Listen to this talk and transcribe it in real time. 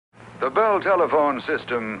The Bell telephone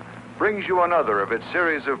system brings you another of its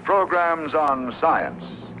series of programs on science,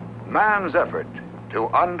 man's effort to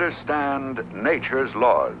understand nature's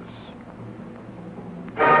laws.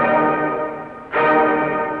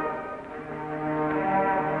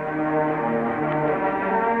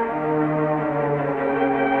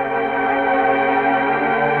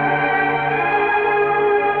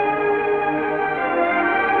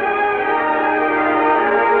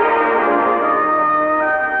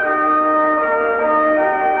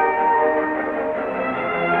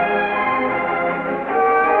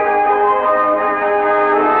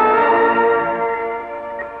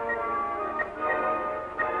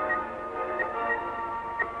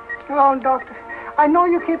 Doctor, I know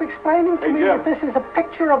you keep explaining to me that this is a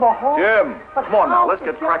picture of a horse. Jim, but come on now, let's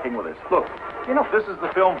how get cracking with this. Look, you know, this is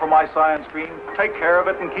the film for my science screen. Take care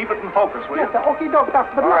of it and keep it in focus, will you? yes, okay, doctor.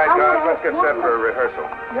 But All right, I guys, wanna let's get ask set one for a more- rehearsal.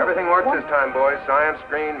 Yeah, Everything works one- this time, boys. Science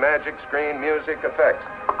screen, magic screen, music, effects.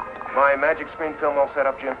 My magic screen film all set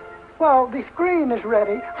up, Jim? Well, the screen is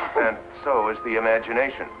ready. And so is the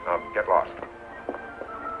imagination. Now, get lost.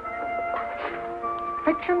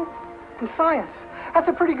 Fiction and science. That's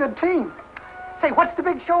a pretty good team. Say, what's the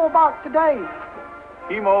big show about today?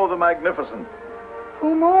 Hemo the Magnificent.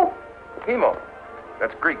 Humo? Hemo.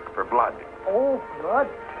 That's Greek for blood. Oh, blood.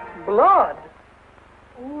 Blood?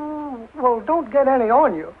 Ooh, well, don't get any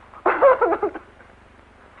on you.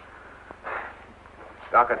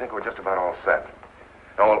 Doc, I think we're just about all set.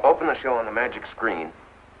 Now, we'll open the show on the magic screen.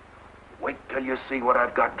 Wait till you see what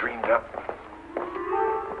I've got dreamed up.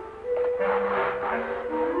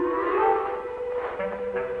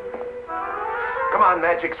 Come on,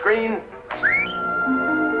 magic screen.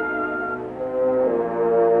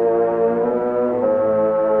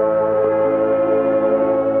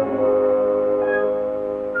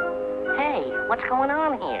 Hey, what's going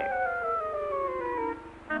on here?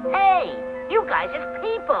 Hey, you guys is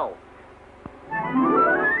people.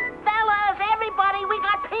 Fellas, everybody, we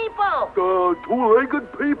got people.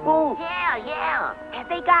 Two-legged people? Yeah. Have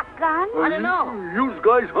they got guns? I don't know. You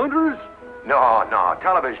guys hunters? No,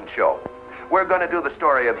 television show. We're going to do the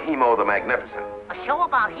story of Hemo the Magnificent. A show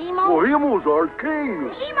about Hemo? Well, Hemo's our king.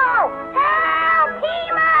 Hemo! Help!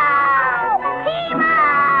 Hemo! Hemo!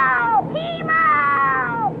 Hemo!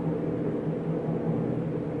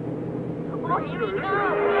 Oh, here he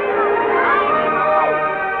comes.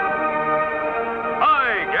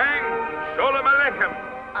 Hi, gang. Sholem Aleichem.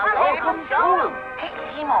 Aleichem Sholem. Hey,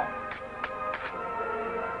 Hemo.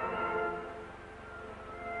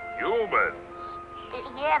 Humans.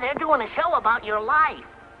 Yeah, they're doing a show about your life.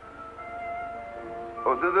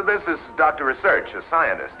 Oh, this is Dr. Research, a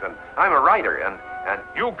scientist, and I'm a writer, and...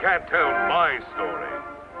 You can't tell my story.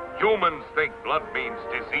 Humans think blood means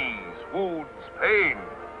disease, wounds, pain.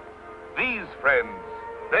 These friends,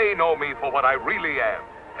 they know me for what I really am.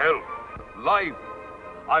 Health, life.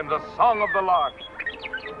 I'm the song of the lark,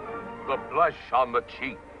 the blush on the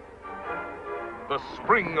cheek, the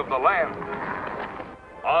spring of the land.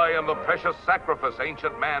 I am the precious sacrifice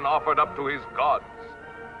ancient man offered up to his gods.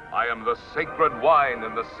 I am the sacred wine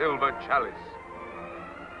in the silver chalice.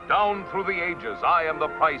 Down through the ages, I am the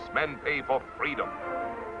price men pay for freedom.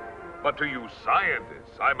 But to you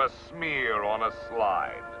scientists, I'm a smear on a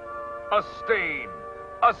slide, a stain,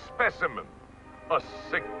 a specimen, a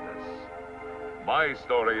sickness. My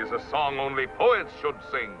story is a song only poets should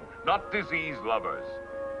sing, not disease lovers.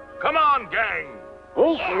 Come on, gang!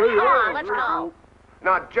 Oh, Come on, let's go.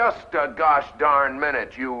 Not just a gosh darn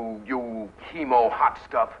minute, you Hemo hot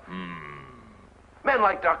stuff. Men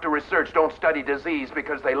like Dr. Research don't study disease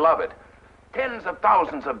because they love it. Tens of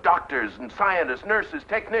thousands of doctors and scientists, nurses,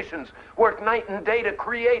 technicians work night and day to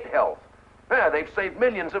create health. Yeah, they've saved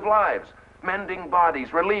millions of lives, mending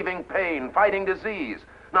bodies, relieving pain, fighting disease,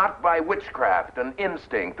 not by witchcraft and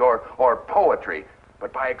instinct or poetry,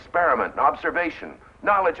 but by experiment and observation.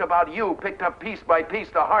 Knowledge about you picked up piece by piece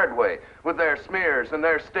the hard way with their smears and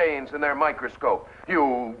their stains and their microscope.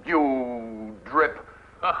 You drip.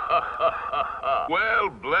 Well,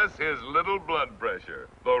 bless his little blood pressure.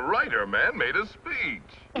 The writer man made a speech.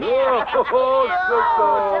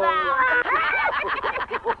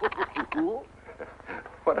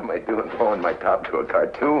 What am I doing throwing my top to a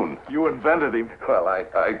cartoon? You invented him. Well,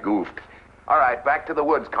 I goofed. All right, back to the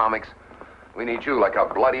woods, comics. We need you like a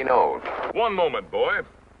bloody nose. One moment, boy.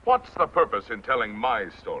 What's the purpose in telling my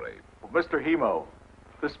story? Well, Mr. Hemo,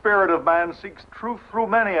 the spirit of man seeks truth through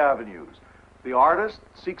many avenues. The artist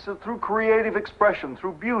seeks it through creative expression,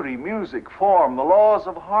 through beauty, music, form, the laws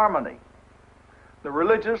of harmony. The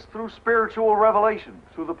religious through spiritual revelation,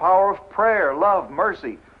 through the power of prayer, love,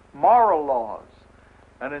 mercy, moral laws.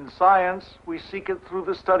 And in science, we seek it through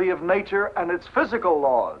the study of nature and its physical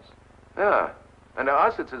laws. Yeah. And to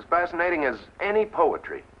us, it's as fascinating as any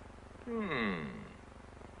poetry.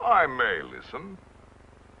 I may listen,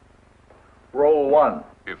 Roll 1.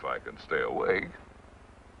 if I can stay awake.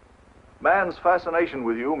 Man's fascination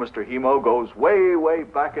with you, Mr. Hemo, goes way, way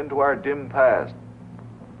back into our dim past.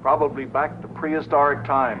 Probably back to prehistoric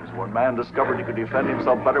times when man discovered he could defend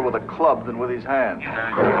himself better with a club than with his hands.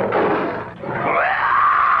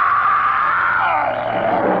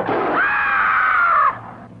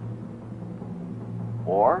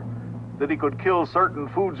 Or that he could kill certain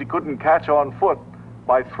foods he couldn't catch on foot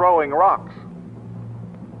by throwing rocks.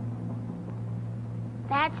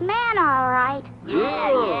 That's man, all right.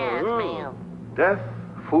 Yeah, it's man. Death,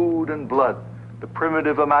 food, and blood. The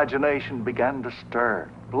primitive imagination began to stir.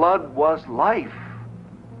 Blood was life.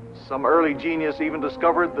 Some early genius even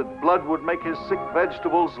discovered that blood would make his sick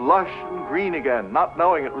vegetables lush and green again, not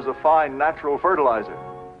knowing it was a fine natural fertilizer.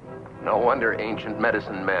 No wonder ancient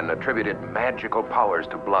medicine men attributed magical powers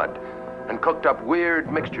to blood and cooked up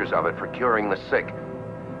weird mixtures of it for curing the sick.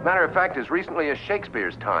 Matter of fact, as recently as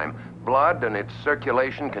Shakespeare's time, blood and its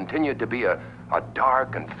circulation continued to be a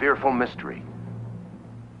dark and fearful mystery.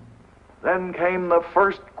 Then came the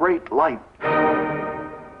first great light.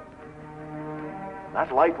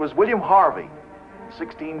 That light was William Harvey. In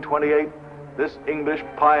 1628, this English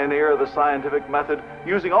pioneer of the scientific method,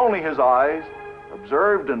 using only his eyes,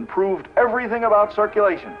 observed and proved everything about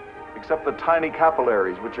circulation, except the tiny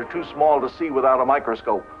capillaries, which are too small to see without a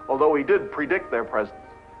microscope, although he did predict their presence.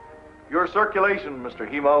 Your circulation, Mr.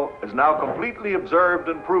 Hemo, is now completely observed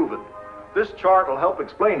and proven. This chart will help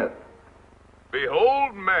explain it.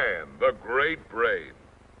 Behold man, the great brain.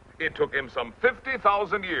 It took him some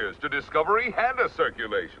 50,000 years to discover he had a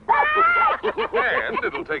circulation. And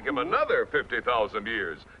it'll take him another 50,000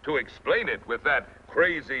 years to explain it with that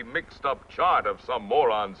crazy mixed-up chart of some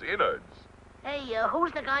moron's innards. Hey,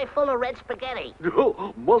 who's the guy full of red spaghetti?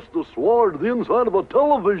 Must have swallowed the inside of a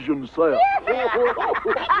television set.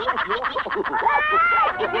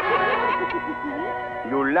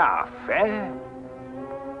 You laugh, eh?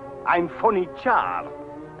 I'm funny Charles.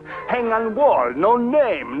 Hang on wall, no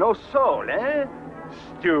name, no soul, eh?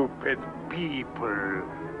 Stupid people.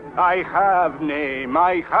 I have name,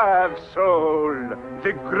 I have soul.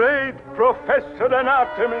 The great Professor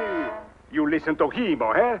Anatomy. You listen to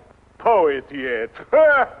Hemo, eh? Poet yet.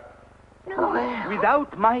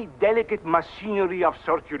 Without my delicate machinery of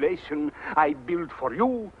circulation I build for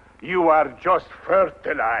you, you are just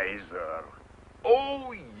fertilizer.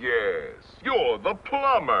 Oh, yes, you're the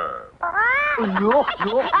plumber. Back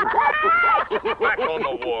on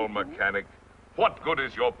the wall, mechanic. What good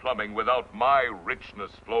is your plumbing without my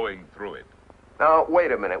richness flowing through it? Now,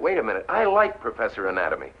 wait a minute. I like Professor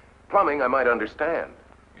Anatomy. Plumbing I might understand.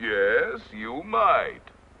 Yes, you might.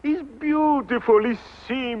 It's beautiful, it's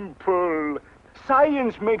simple.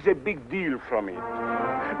 Science makes a big deal from it.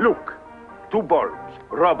 Look, 2 bulbs,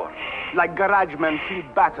 rubber, like garagemen fill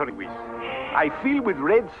battery with. I fill with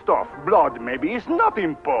red stuff, blood maybe, it's not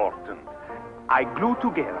important. I glue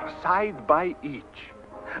together, side by each.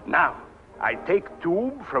 Now, I take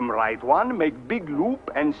tube from right one, make big loop,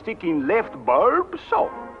 and stick in left bulb, so.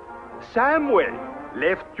 Same way,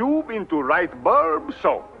 left tube into right bulb,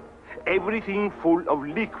 so. Everything full of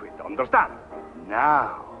liquid, understand?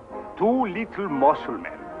 Now, 2 little muscle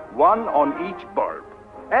men, 1 on each bulb,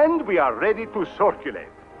 and we are ready to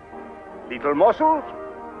circulate. Little muscles,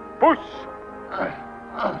 push.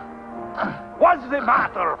 What's the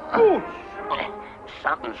matter? Push.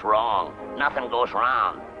 Something's wrong. Nothing goes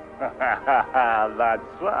round.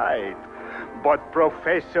 That's right. But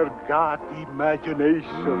Professor got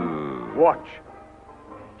imagination. Watch.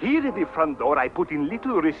 Here at the front door, I put in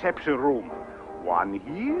little reception room. 1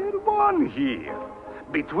 here, 1 here.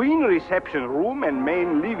 Between reception room and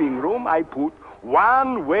main living room, I put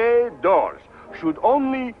one-way doors. Should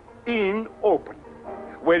only in open.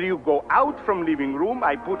 Where you go out from living room,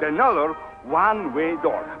 I put another one-way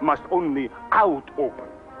door. Must only out open.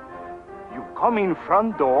 You come in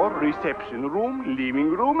front door, reception room,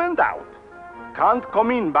 living room, and out. Can't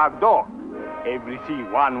come in back door.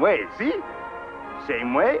 Everything one way, see?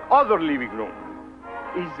 Same way, other living room.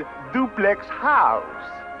 Is duplex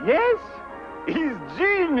house. Yes? Is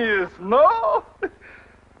genius, no?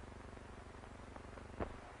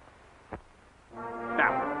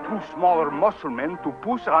 Now, 2 smaller muscle men to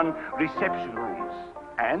push on reception rooms.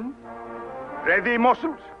 And? Ready,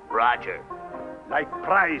 muscles? Roger. Like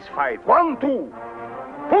prize fight. 1, 2.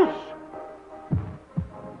 Push.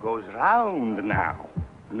 Goes round now.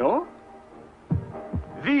 No?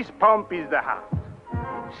 This pump is the heart.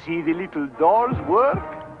 See the little doors work?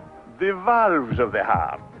 the valves of the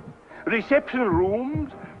heart. Reception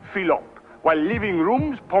rooms fill up, while living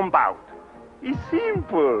rooms pump out. It's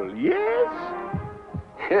simple, yes?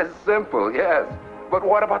 It's simple, yes. But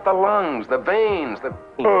what about the lungs, the veins, the...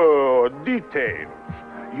 Oh, details.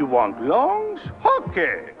 You want lungs?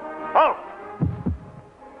 Okay. Oh!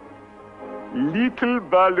 Little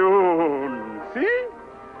balloon, see?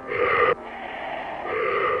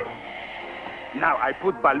 Now I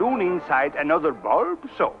put balloon inside another bulb,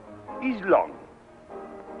 so is lung.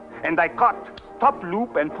 And I cut top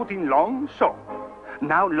loop and put in lung, so.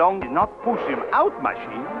 Now lung is not push him out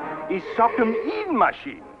machine, is suck him in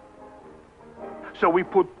machine. So we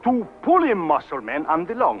put two pull-in muscle men on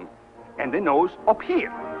the lung and the nose up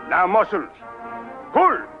here. Now muscles,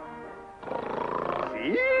 pull.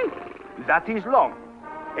 See? That is lung,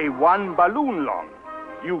 a one balloon lung.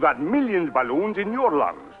 You got millions balloons in your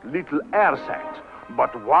lungs, little air sacs.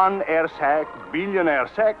 But one air sac, billion air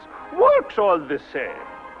sacs, works all the same.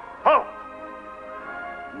 Oh!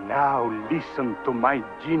 Now listen to my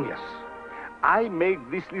genius. I make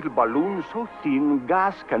this little balloon so thin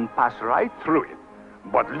gas can pass right through it.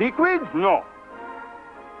 But liquid, no.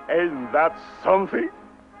 Ain't that something?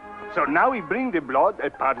 So now we bring the blood,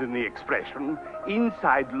 pardon the expression,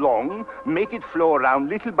 inside lung, make it flow around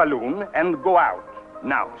little balloon and go out.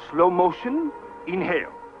 Now, slow motion,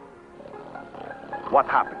 inhale. What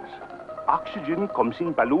happens? Oxygen comes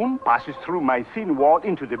in balloon, passes through my thin wall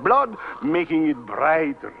into the blood, making it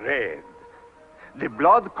bright red. The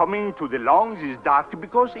blood coming to the lungs is dark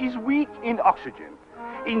because it's weak in oxygen.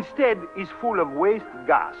 Instead, it's full of waste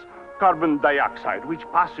gas, carbon dioxide, which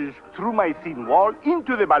passes through my thin wall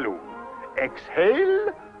into the balloon.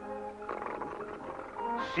 Exhale.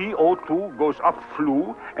 CO2 goes up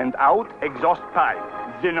flue and out exhaust pipe,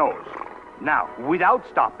 the nose. Now, without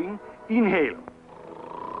stopping, inhale.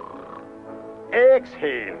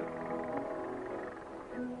 Exhale.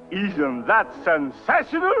 Isn't that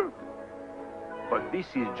sensational? But this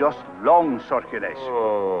is just lung circulation.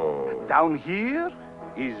 Oh. Down here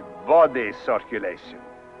is body circulation.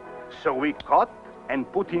 So we cut and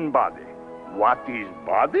put in body. What is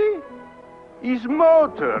body? Is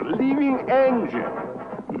motor, living engine.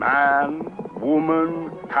 Man,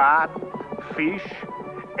 woman, cat, fish,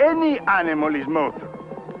 any animal is motor.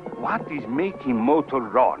 What is making motor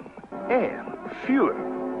run? Air, fuel.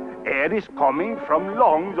 Air is coming from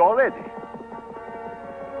lungs already.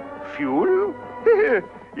 Fuel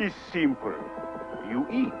is simple. You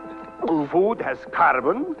eat. Food has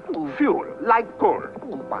carbon, fuel, like coal.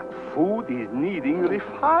 But food is needing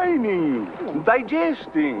refining,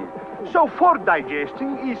 digesting. So for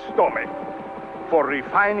digesting is stomach. For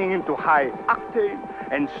refining into high octane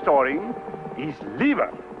and storing is liver.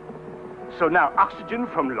 So now oxygen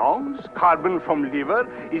from lungs, carbon from liver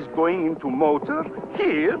is going into motor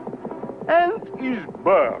here and is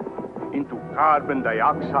burned into carbon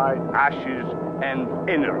dioxide, ashes, and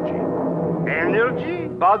energy. Energy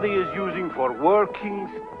body is using for working,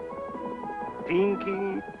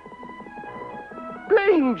 thinking,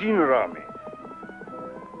 playing gin rummy.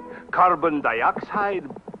 Carbon dioxide,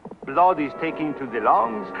 blood is taking to the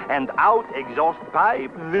lungs and out exhaust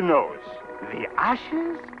pipe, the nose. The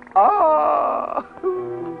ashes,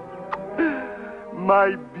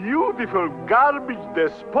 my beautiful garbage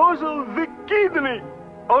disposal, the kidney.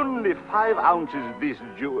 Only 5 ounces this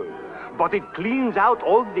jewel, but it cleans out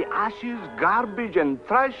all the ashes, garbage, and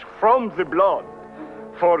trash from the blood.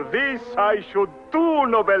 For this, I should 2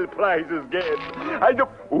 Nobel Prizes get. I don't...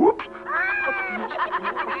 Oops.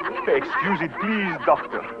 Excuse it, please,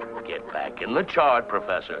 doctor. Get back in the chart,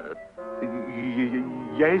 Professor.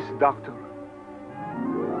 Yes, doctor.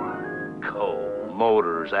 Coal,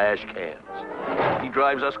 motors, ash cans. He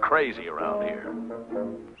drives us crazy around here.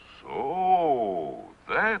 So,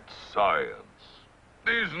 that's science.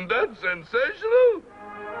 Isn't that sensational?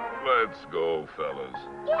 Let's go, fellas.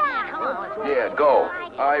 Yeah, come on. Yeah, go.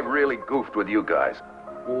 I really goofed with you guys.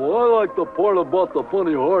 Well, I like the part about the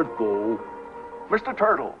funny heart, though. Mr.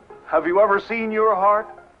 Turtle, have you ever seen your heart?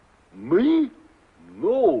 Me?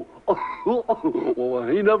 No. Well, I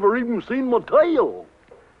ain't never even seen my tail.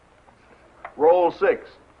 Roll 6.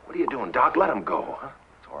 What are you doing, Doc? Let him go, huh?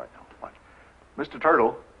 It's all right now. Watch. Mr.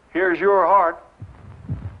 Turtle, here's your heart.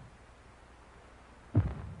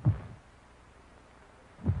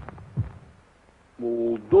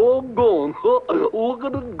 Oh, doggone. Look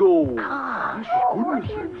at it go. Gosh, look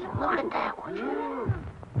at that one.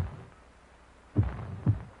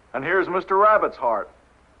 And here's Mr. Rabbit's heart.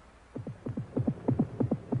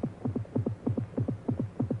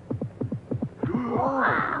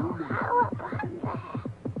 Wow, how about that?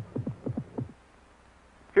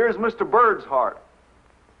 Here's Mr. Bird's heart.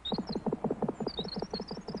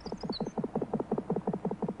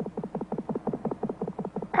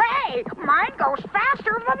 Hey, mine goes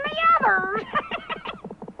faster than the others.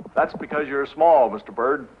 That's because you're small, Mr.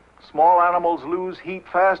 Bird. Small animals lose heat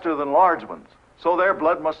faster than large ones, so their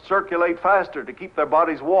blood must circulate faster to keep their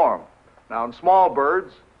bodies warm. Now, in small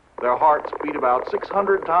birds, their hearts beat about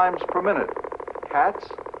 600 times per minute. Cats,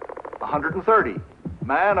 130.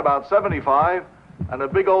 Man, about 75. And a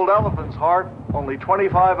big old elephant's heart, only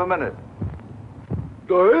 25 a minute.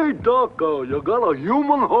 Hey, Doc, you got a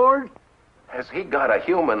human heart? Has he got a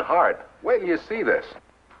human heart? Wait till you see this.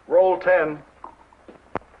 Roll 10.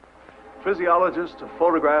 Physiologists have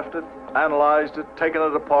photographed it, analyzed it, taken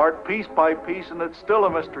it apart, piece by piece, and it's still a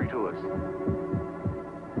mystery to us.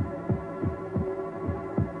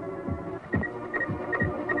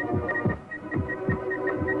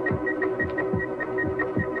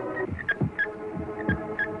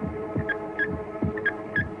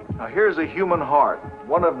 Now, here's a human heart,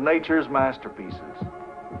 one of nature's masterpieces.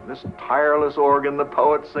 This tireless organ the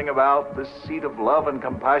poets sing about, this seat of love and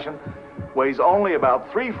compassion, weighs only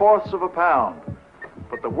about 3/4 of a pound.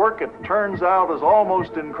 But the work it turns out is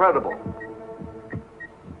almost incredible.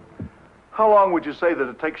 How long would you say that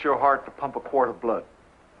it takes your heart to pump a quart of blood?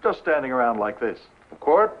 Just standing around like this. A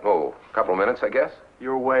quart? Oh, a couple of minutes, I guess.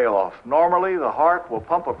 You're way off. Normally, the heart will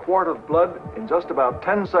pump a quart of blood in just about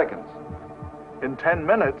 10 seconds. In 10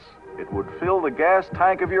 minutes, it would fill the gas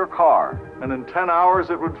tank of your car, and in 10 hours,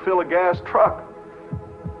 it would fill a gas truck.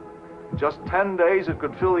 In just 10 days, it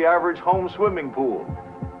could fill the average home swimming pool.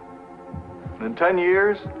 And in 10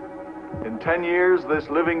 years, this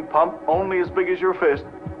living pump, only as big as your fist,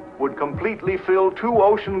 would completely fill 2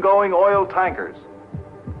 ocean-going oil tankers.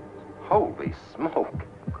 Holy smoke.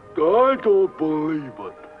 I don't believe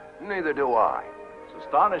it. Neither do I. It's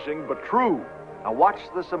astonishing, but true. Now watch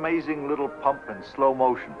this amazing little pump in slow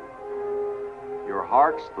motion. Your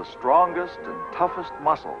heart's the strongest and toughest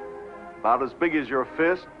muscle, about as big as your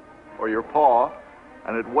fist or your paw,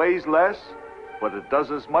 and it weighs less, but it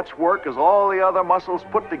does as much work as all the other muscles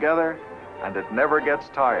put together, and it never gets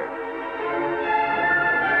tired.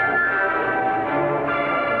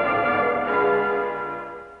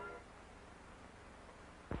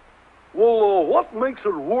 Well, what makes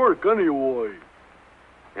it work anyway?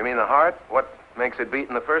 You mean the heart? What makes it beat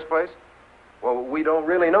in the first place? Well, we don't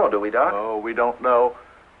really know, do we, Doc? No, we don't know.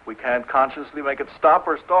 We can't consciously make it stop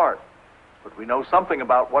or start. But we know something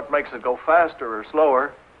about what makes it go faster or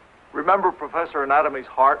slower. Remember Professor Anatomy's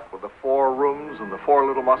heart with the 4 rooms and the 4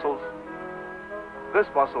 little muscles? This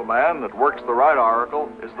muscle man that works the right auricle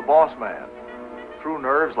is the boss man. Through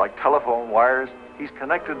nerves like telephone wires, he's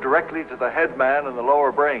connected directly to the head man in the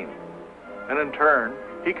lower brain. And in turn,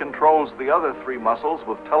 he controls the other 3 muscles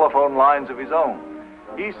with telephone lines of his own.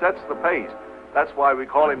 He sets the pace. That's why we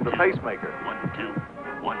call him the pacemaker. 1, 2,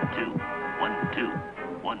 1, 2, 1, 2,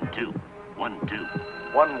 1, 2, 1, 2.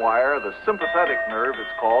 One wire, the sympathetic nerve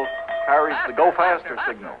it's called, carries the go faster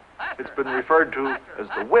signal. It's been referred to as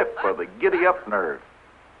the whip or the giddy up nerve.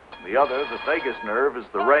 The other, the vagus nerve, is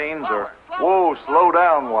the reins or whoa, slow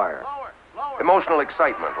down wire. Emotional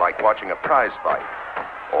excitement, like watching a prize fight,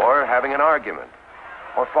 or having an argument,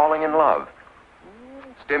 or falling in love.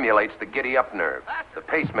 Stimulates the giddy-up nerve. The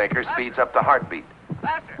pacemaker speeds up the heartbeat.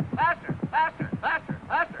 Faster, faster, faster, faster,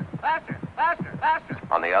 faster, faster, faster, faster.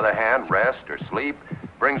 On the other hand, rest or sleep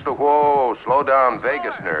brings the whoa, slow down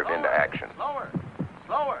vagus nerve into action. Slower,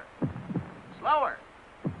 slower, slower,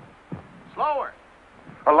 slower.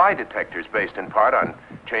 A lie detector is based in part on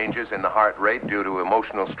changes in the heart rate due to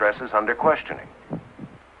emotional stresses under questioning.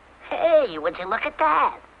 Hey, would you look at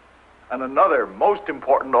that? And another most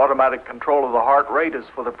important automatic control of the heart rate is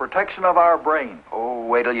for the protection of our brain. Oh,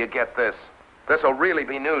 wait till you get this. This'll really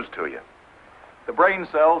be news to you. The brain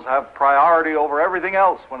cells have priority over everything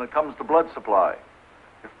else when it comes to blood supply.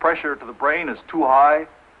 If pressure to the brain is too high,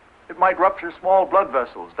 it might rupture small blood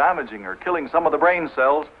vessels, damaging or killing some of the brain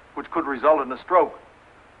cells, which could result in a stroke.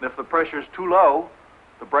 And if the pressure is too low,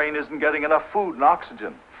 the brain isn't getting enough food and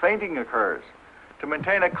oxygen. Fainting occurs. To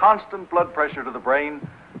maintain a constant blood pressure to the brain,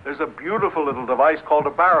 there's a beautiful little device called a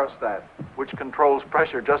barostat, which controls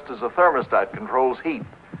pressure just as a thermostat controls heat.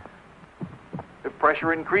 If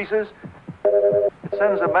pressure increases, it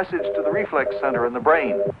sends a message to the reflex center in the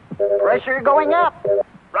brain. Pressure going up.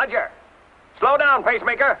 Roger. Slow down,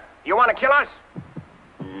 pacemaker. You want to kill us?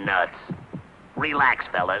 Nuts. Relax,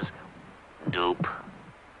 fellas. Doop.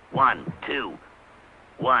 1, 2.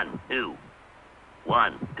 1, 2.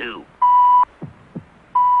 1, 2.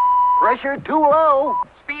 Pressure too low.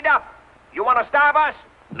 Speed up. You want to starve us?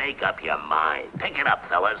 Make up your mind. Pick it up,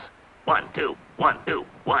 fellas. 1, 2, 1, 2,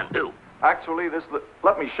 1, 2. Actually,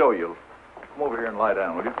 let me show you. Come over here and lie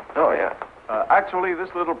down, will you? Oh, yeah. Actually, this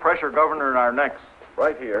little pressure governor in our necks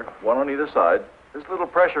right here, one on either side, this little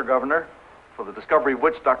pressure governor, for the discovery of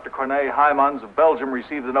which Dr. Corné Heymans of Belgium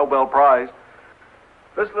received the Nobel Prize.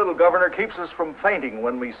 This little governor keeps us from fainting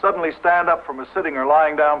when we suddenly stand up from a sitting or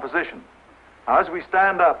lying down position. Now, as we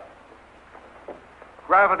stand up,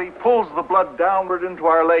 gravity pulls the blood downward into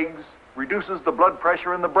our legs, reduces the blood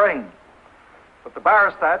pressure in the brain. But the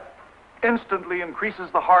barostat instantly increases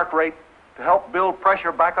the heart rate to help build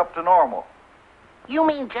pressure back up to normal. You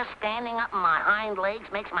mean just standing up on my hind legs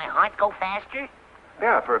makes my heart go faster?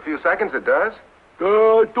 Yeah, for a few seconds it does.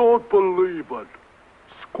 I don't believe it.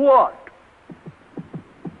 Squat.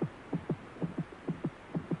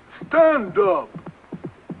 Stand up.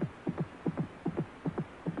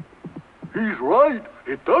 He's right.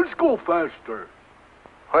 It does go faster.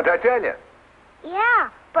 What'd I tell you? Yeah,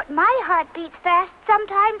 but my heart beats fast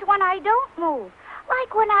sometimes when I don't move,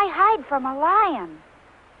 like when I hide from a lion.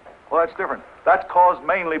 Well, that's different. That's caused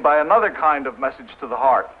mainly by another kind of message to the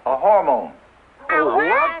heart, a hormone. A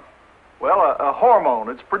what? Well, a hormone.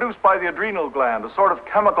 It's produced by the adrenal gland, a sort of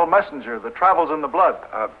chemical messenger that travels in the blood.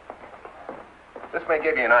 This may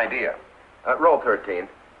give you an idea. Roll 13.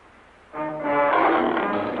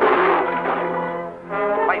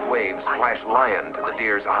 Light waves flash lion to the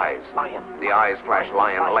deer's eyes. The eyes flash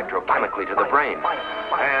lion electrochemically to the brain.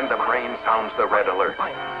 And the brain sounds the red alert.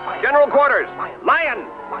 General quarters, lion!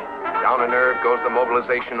 Down a nerve goes the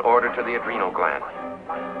mobilization order to the adrenal gland.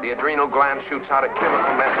 The adrenal gland shoots out a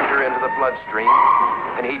chemical messenger into the bloodstream,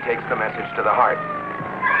 and he takes the message to the heart.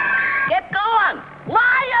 Get going!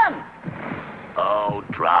 Lion! Oh,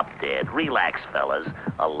 drop dead. Relax, fellas.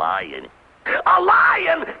 A lion. A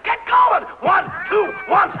lion! Get going! 1, 2,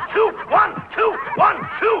 1, 2, 1, 2, 1,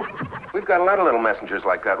 2. We've got a lot of little messengers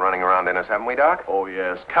like that running around in us, haven't we, Doc? Oh,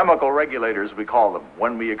 yes. Chemical regulators, we call them,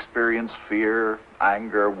 when we experience fear,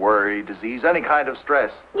 anger, worry, disease, any kind of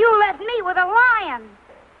stress. You left me with a lion.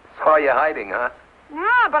 Saw you hiding, huh?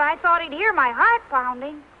 Yeah, but I thought he'd hear my heart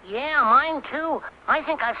pounding. Yeah, mine too. I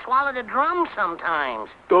think I've swallowed a drum sometimes.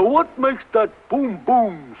 So what makes that boom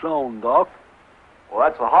boom sound, Doc? Well,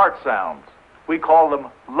 that's the heart sounds. We call them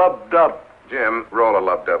lub-dub. Jim, roll a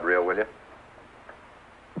lub-dub reel, will you?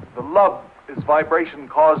 The lub is vibration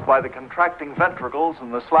caused by the contracting ventricles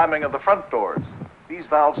and the slamming of the front doors. These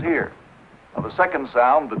valves here. Now, the second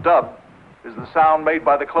sound, the dub, is the sound made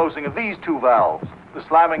by the closing of these two valves. The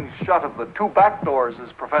slamming shut of the two back doors,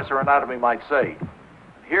 as Professor Anatomy might say.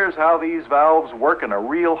 Here's how these valves work in a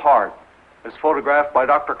real heart, as photographed by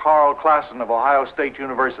Dr. Carl Klassen of Ohio State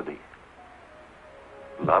University.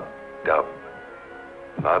 Lub-dub.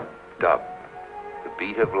 Lub-dub. The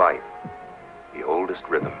beat of life. The oldest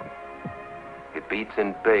rhythm. It beats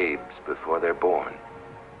in babes before they're born.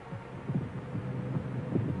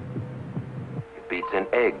 It beats in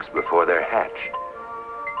eggs before they're hatched.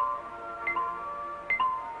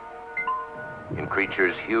 In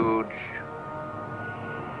creatures huge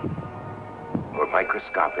or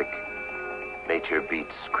microscopic, nature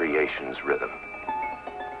beats creation's rhythm.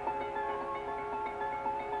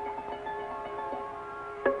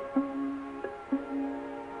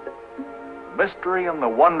 Mystery and the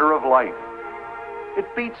wonder of life. It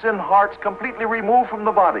beats in hearts completely removed from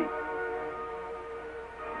the body.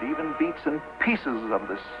 It even beats in pieces of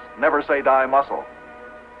this never-say-die muscle.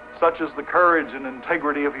 Such is the courage and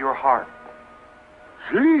integrity of your heart.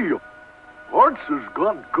 Gee, hearts has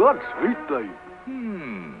got guts, ain't they?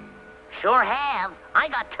 Sure have. I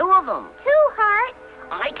got 2 of them. 2 hearts?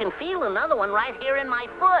 I can feel another one right here in my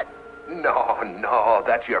foot. No,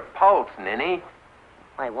 that's your pulse, Ninny.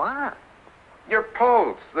 My what? Your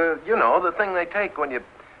pulse, the thing they take when you,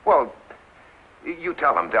 well, you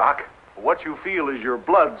tell them, Doc. What you feel is your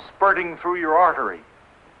blood spurting through your artery.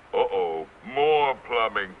 Uh-oh, more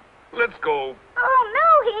plumbing. Let's go. Oh, no,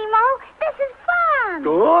 Hemo. This is fun.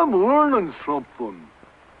 I'm learning something.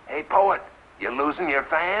 Hey, poet, you losing your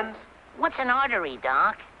fans? What's an artery,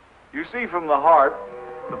 Doc? You see, from the heart,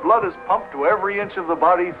 the blood is pumped to every inch of the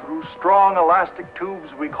body through strong elastic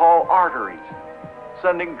tubes we call arteries,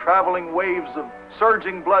 sending traveling waves of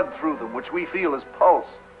surging blood through them, which we feel as pulse.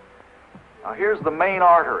 Now, here's the main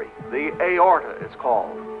artery, the aorta, it's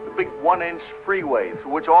called, the big 1-inch freeway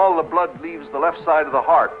through which all the blood leaves the left side of the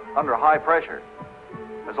heart under high pressure.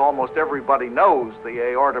 As almost everybody knows, the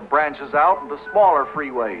aorta branches out into smaller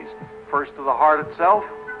freeways, first to the heart itself,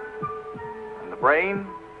 and the brain,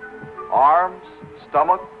 arms,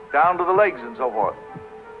 stomach, down to the legs and so forth.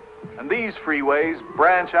 And these freeways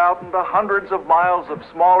branch out into hundreds of miles of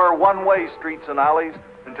smaller one-way streets and alleys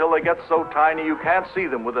until they get so tiny you can't see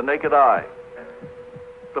them with the naked eye.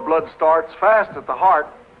 The blood starts fast at the heart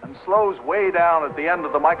and slows way down at the end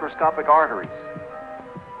of the microscopic arteries.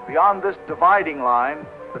 Beyond this dividing line,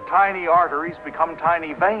 the tiny arteries become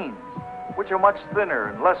tiny veins, which are much thinner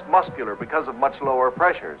and less muscular because of much lower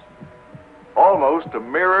pressures. Almost a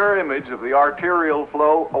mirror image of the arterial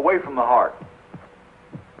flow away from the heart.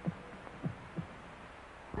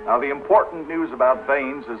 Now, the important news about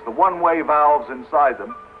veins is the one-way valves inside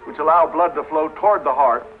them, which allow blood to flow toward the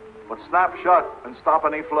heart, but snap shut and stop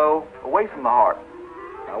any flow away from the heart.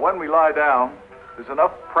 Now, when we lie down, there's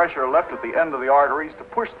enough pressure left at the end of the arteries to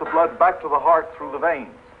push the blood back to the heart through the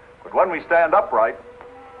veins. But when we stand upright,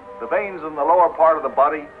 the veins in the lower part of the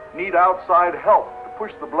body need outside help to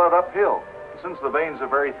push the blood uphill. Since the veins are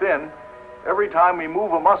very thin, every time we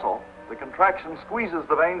move a muscle, the contraction squeezes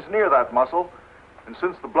the veins near that muscle, and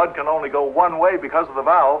since the blood can only go one way because of the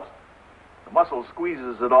valves, the muscle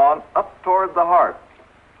squeezes it on up toward the heart.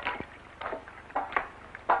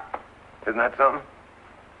 Isn't that something?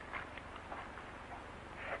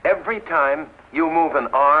 Every time you move an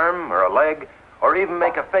arm or a leg or even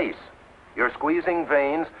make a face, you're squeezing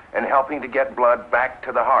veins and helping to get blood back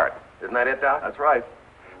to the heart. Isn't that it, Doc? That's right.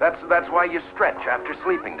 That's why you stretch after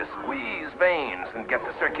sleeping, to squeeze veins and get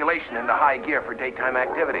the circulation into high gear for daytime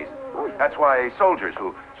activities. That's why soldiers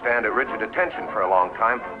who stand at rigid attention for a long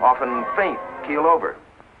time often faint, keel over.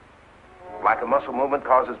 Lack of muscle movement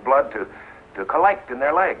causes blood to collect in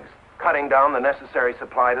their legs, cutting down the necessary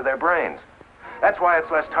supply to their brains. That's why it's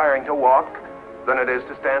less tiring to walk than it is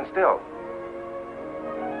to stand still.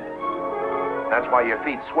 That's why your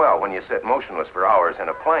feet swell when you sit motionless for hours in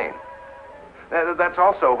a plane. That's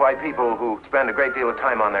also why people who spend a great deal of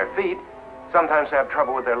time on their feet sometimes have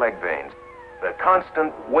trouble with their leg veins. The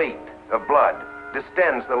constant weight of blood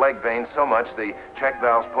distends the leg veins so much the check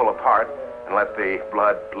valves pull apart and let the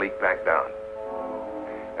blood leak back down.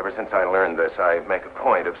 Ever since I learned this, I make a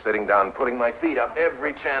point of sitting down and putting my feet up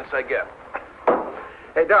every chance I get.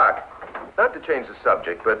 Hey, Doc, not to change the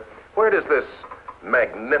subject, but where does this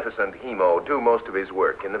magnificent Hemo do most of his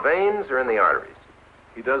work? In the veins or in the arteries?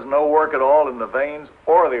 He does no work at all in the veins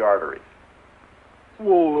or the arteries.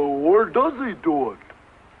 Well, where does he do it?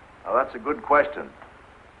 Now, that's a good question.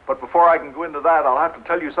 But before I can go into that, I'll have to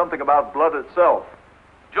tell you something about blood itself.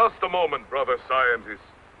 Just a moment, brother scientist.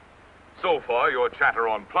 So far, your chatter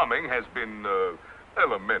on plumbing has been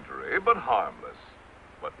elementary but harmless.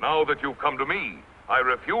 But now that you've come to me, I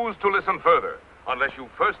refuse to listen further unless you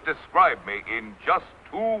first describe me in just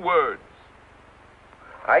 2 words.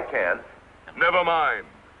 I can. Never mind.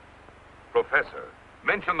 Professor,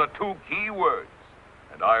 mention the 2 key words,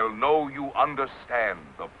 and I'll know you understand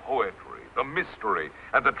the poetry, the mystery,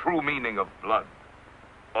 and the true meaning of blood.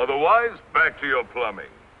 Otherwise, back to your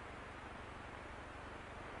plumbing.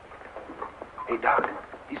 Hey, Doc,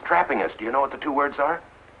 he's trapping us. Do you know what the 2 words are?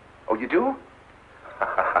 Oh, you do?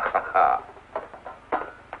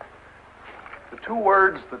 The 2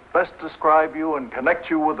 words that best describe you and connect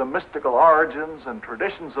you with the mystical origins and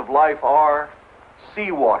traditions of life are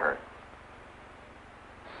seawater.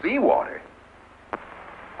 Seawater?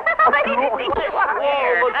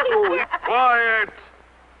 Quiet!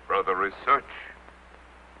 Brother Research,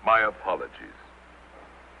 my apologies.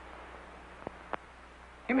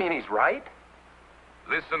 You mean he's right?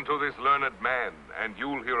 Listen to this learned man, and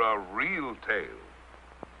you'll hear a real tale.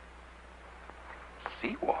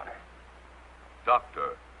 Seawater?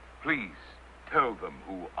 Doctor, please tell them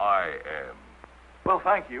who I am. Well,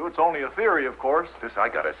 thank you. It's only a theory, of course. This I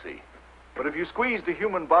gotta see. But if you squeezed the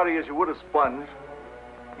human body as you would a sponge,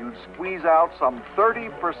 you'd squeeze out some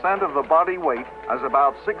 30% of the body weight as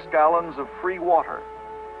about 6 gallons of free water,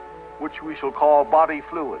 which we shall call body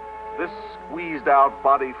fluid. This squeezed out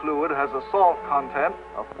body fluid has a salt content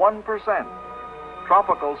of 1%.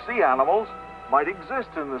 Tropical sea animals might exist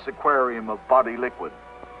in this aquarium of body liquid.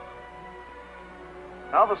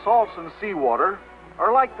 Now, the salts in seawater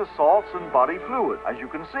are like the salts in body fluid, as you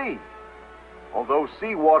can see. Although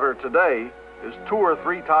seawater today is 2 or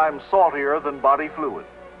 3 times saltier than body fluid.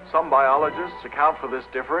 Some biologists account for this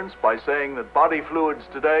difference by saying that body fluids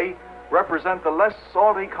today represent the less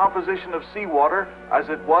salty composition of seawater as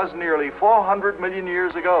it was nearly 400 million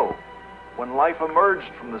years ago, when life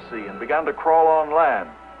emerged from the sea and began to crawl on land.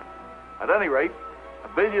 At any rate,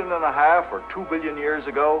 1.5 billion or 2 billion years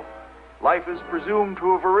ago, life is presumed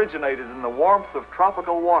to have originated in the warmth of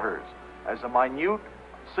tropical waters as a minute,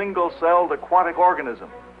 single-celled aquatic organism,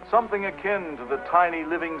 something akin to the tiny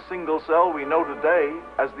living single cell we know today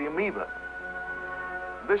as the amoeba.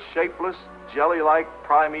 This shapeless, jelly-like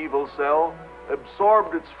primeval cell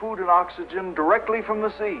absorbed its food and oxygen directly from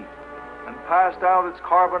the sea and passed out its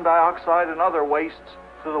carbon dioxide and other wastes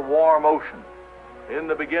to the warm ocean. In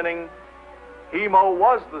the beginning, Hemo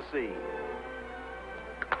was the sea.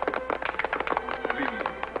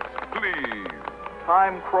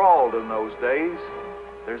 time crawled in those days.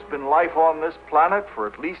 There's been life on this planet for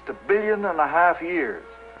at least 1.5 billion years.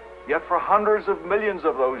 Yet for hundreds of millions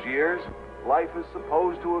of those years, life is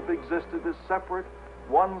supposed to have existed as separate,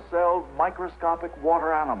 one-celled, microscopic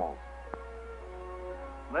water animals.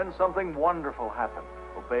 Then something wonderful happened.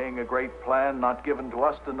 Obeying a great plan not given to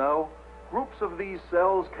us to know, groups of these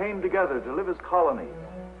cells came together to live as colonies,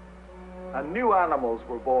 and new animals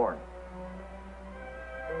were born.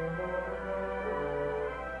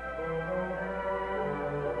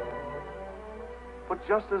 But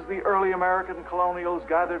just as the early American colonials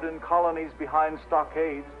gathered in colonies behind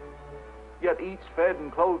stockades, yet each fed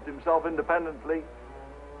and clothed himself independently,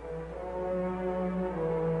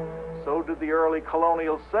 so did the early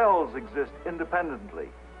colonial cells exist independently.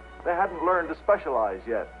 They hadn't learned to specialize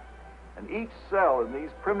yet. And each cell in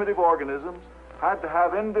these primitive organisms had to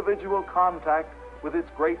have individual contact with its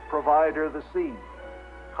great provider, the sea.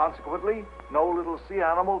 Consequently, no little sea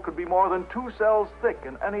animal could be more than 2 cells thick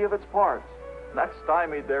in any of its parts. And that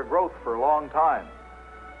stymied their growth for a long time.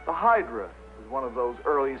 The hydra is one of those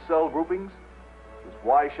early cell groupings. It was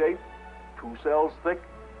Y-shaped, 2 cells thick,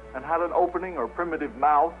 and had an opening or primitive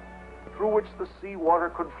mouth through which the seawater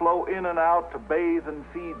could flow in and out to bathe and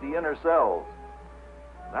feed the inner cells.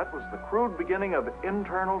 That was the crude beginning of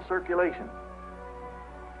internal circulation.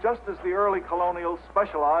 Just as the early colonials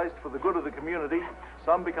specialized for the good of the community,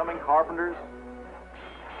 some becoming carpenters,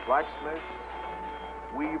 blacksmiths,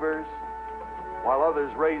 weavers, while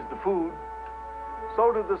others raised the food,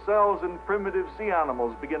 so did the cells in primitive sea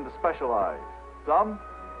animals begin to specialize. Some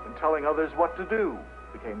in telling others what to do,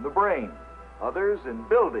 became the brain. Others in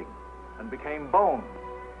building, and became bone.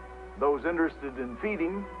 Those interested in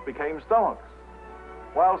feeding became stomachs,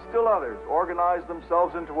 while still others organized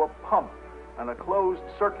themselves into a pump and a closed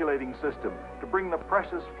circulating system to bring the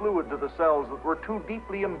precious fluid to the cells that were too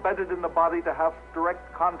deeply embedded in the body to have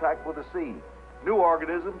direct contact with the sea. New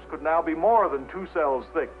organisms could now be more than 2 cells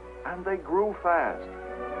thick, and they grew fast.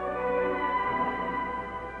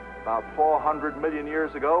 About 400 million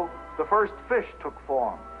years ago, the first fish took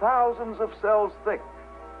form, thousands of cells thick,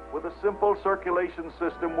 with a simple circulation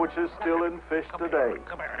system which is still in fish today.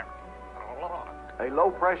 A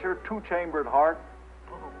low-pressure, 2-chambered heart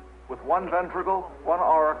with 1 ventricle, 1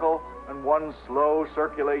 auricle, and 1 slow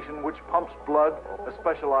circulation which pumps blood, a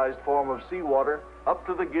specialized form of seawater, up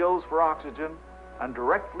to the gills for oxygen and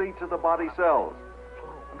directly to the body cells.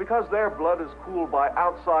 And because their blood is cooled by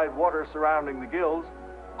outside water surrounding the gills,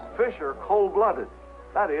 fish are cold-blooded.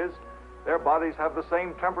 That is, their bodies have the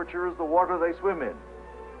same temperature as the water they swim in.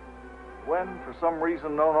 When, for some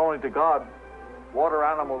reason known only to God, water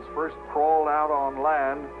animals first crawled out on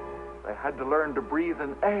land, they had to learn to breathe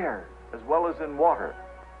in air as well as in water.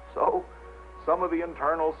 So, some of the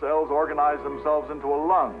internal cells organized themselves into a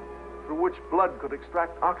lung, through which blood could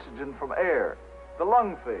extract oxygen from air. The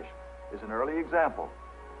lungfish is an early example.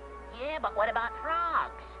 Yeah, but what about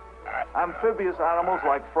frogs? Amphibious animals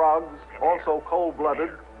like frogs, also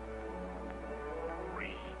cold-blooded,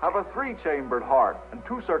 have a 3-chambered heart and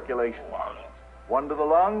 2 circulations. 1 to the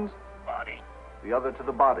lungs, the other to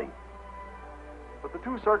the body. But the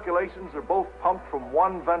 2 circulations are both pumped from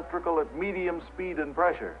 1 ventricle at medium speed and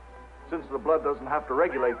pressure, since the blood doesn't have to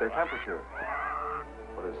regulate their temperature.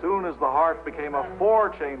 But as soon as the heart became a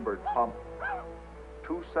 4-chambered pump,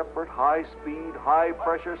 2 separate high-speed,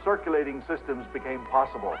 high-pressure circulating systems became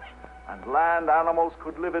possible, and land animals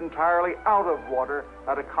could live entirely out of water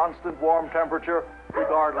at a constant warm temperature,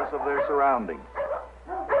 regardless of their surroundings.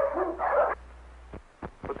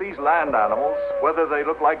 But these land animals, whether they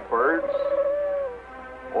look like birds,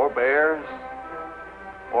 or bears,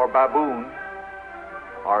 or baboon,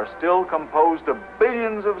 are still composed of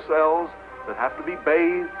billions of cells that have to be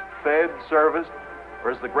bathed, fed, serviced, or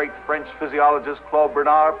as the great French physiologist Claude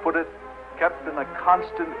Bernard put it, kept in a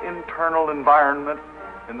constant internal environment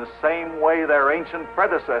in the same way their ancient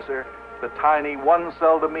predecessor, the tiny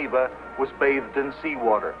 1-celled amoeba, was bathed in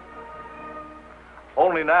seawater.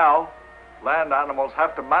 Only now, land animals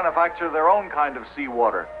have to manufacture their own kind of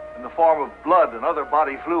seawater in the form of blood and other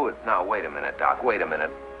body fluids. Now, wait a minute, Doc, wait a minute.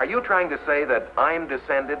 Are you trying to say that I'm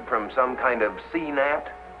descended from some kind of sea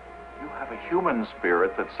gnat? You have a human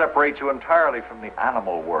spirit that separates you entirely from the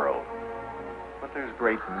animal world. But there's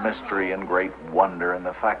great mystery and great wonder in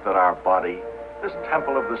the fact that our body, this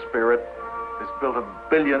temple of the spirit, is built of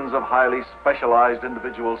billions of highly specialized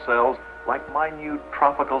individual cells, like minute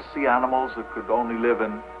tropical sea animals that could only live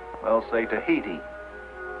in, well, say, Tahiti.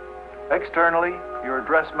 Externally, your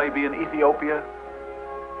address may be in Ethiopia,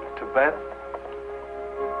 Tibet,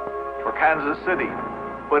 or Kansas City.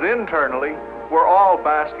 But internally, we're all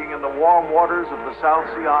basking in the warm waters of the South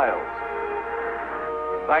Sea Isles.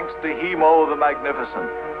 Thanks to Hemo the Magnificent,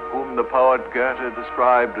 whom the poet Goethe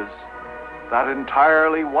described as that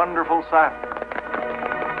entirely wonderful sap.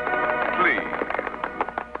 Please.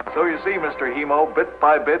 So you see, Mr. Hemo, bit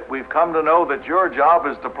by bit, we've come to know that your job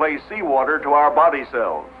is to place seawater to our body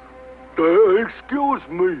cells. Excuse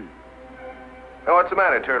me. Oh, what's the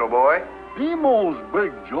matter, Turtle Boy? Hemo's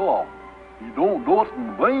big job. He don't do it in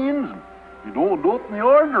the veins, and he don't do it in the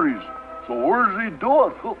arteries. So where's he do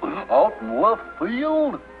it? Out in left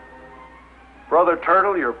field? Brother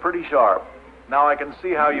Turtle, you're pretty sharp. Now I can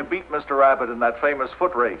see how you beat Mr. Rabbit in that famous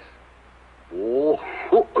foot race. Oh,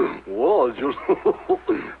 well, it's just...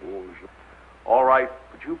 All right,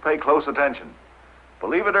 but you pay close attention.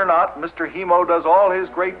 Believe it or not, Mr. Hemo does all his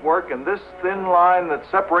great work in this thin line that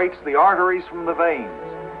separates the arteries from the veins,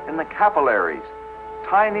 in the capillaries,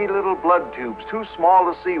 tiny little blood tubes, too small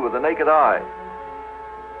to see with the naked eye.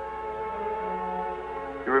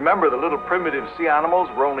 You remember the little primitive sea animals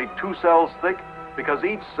were only 2 cells thick because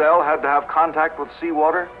each cell had to have contact with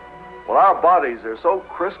seawater? Well, our bodies are so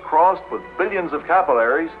crisscrossed with billions of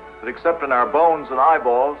capillaries that except in our bones and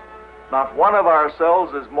eyeballs, not one of our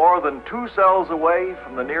cells is more than 2 cells away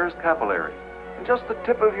from the nearest capillary. In just the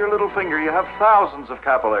tip of your little finger, you have thousands of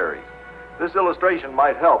capillaries. This illustration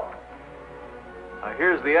might help. Now,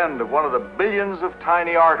 here's the end of one of the billions of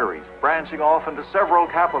tiny arteries branching off into several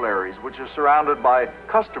capillaries, which are surrounded by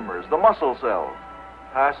customers, the muscle cells.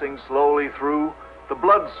 Passing slowly through, the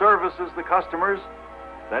blood services the customers,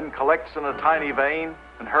 then collects in a tiny vein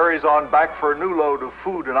and hurries on back for a new load of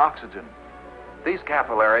food and oxygen. These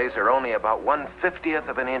capillaries are only about 1/50th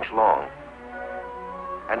of an inch long,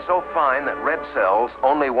 and so fine that red cells,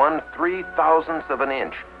 only 1/3000th of an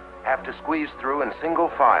inch, have to squeeze through in single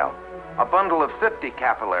file. A bundle of 50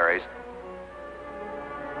 capillaries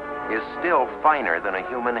is still finer than a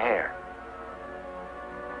human hair.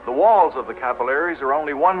 The walls of the capillaries are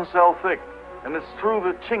only 1 cell thick, and it's through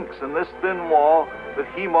the chinks in this thin wall that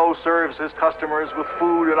Hemo serves his customers with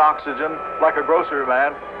food and oxygen like a grocery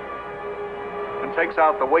man, and takes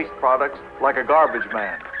out the waste products like a garbage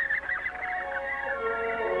man.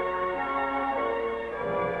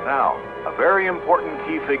 Now, a very important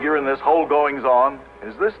key figure in this whole goings-on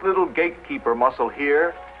is this little gatekeeper muscle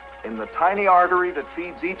here in the tiny artery that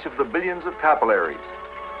feeds each of the billions of capillaries.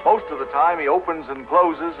 Most of the time, he opens and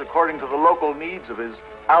closes according to the local needs of his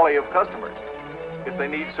alley of customers. If they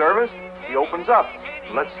need service, he opens up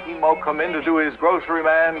and lets Hemo come in to do his grocery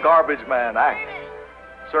man, garbage man act.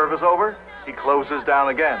 Service over, he closes down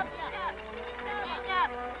again.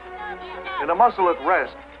 In a muscle at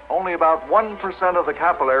rest, only about 1% of the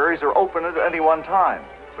capillaries are open at any one time.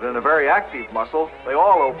 But in a very active muscle, they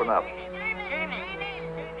all open up.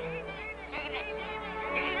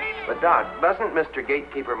 But Doc, doesn't Mr.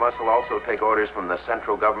 Gatekeeper Muscle also take orders from the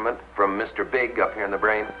central government, from Mr. Big up here in the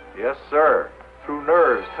brain? Yes, sir. Through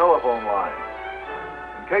nerves, telephone lines.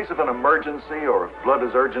 In case of an emergency or if blood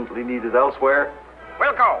is urgently needed elsewhere,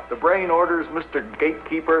 We'll go. the brain orders Mr.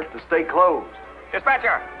 Gatekeeper to stay closed.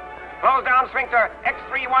 Dispatcher, close down sphincter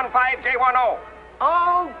X315J10.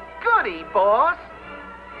 Oh, goody, boss.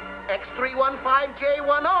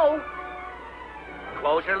 X315J10.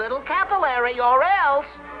 Close your little capillary or else.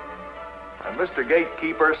 And Mr.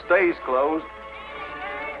 Gatekeeper stays closed.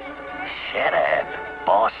 Shut up.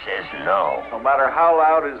 Boss says no. No matter how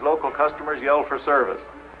loud his local customers yell for service.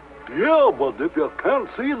 Yeah, but if you can't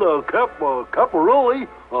see the capillary,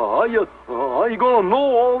 how you gonna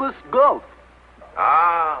know all this stuff?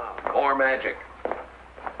 Ah, more magic.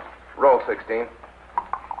 Roll 16.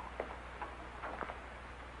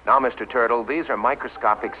 Now, Mr. Turtle, these are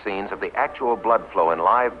microscopic scenes of the actual blood flow in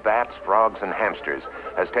live bats, frogs, and hamsters,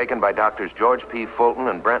 as taken by Doctors George P. Fulton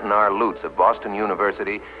and Brenton R. Lutz of Boston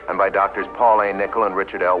University, and by Doctors Paul A. Nickel and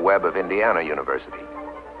Richard L. Webb of Indiana University.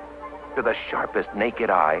 To the sharpest naked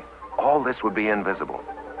eye, all this would be invisible.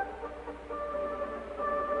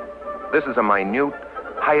 This is a minute,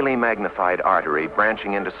 highly magnified artery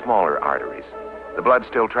branching into smaller arteries. The blood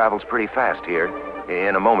still travels pretty fast here.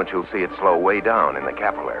 In a moment, you'll see it slow way down in the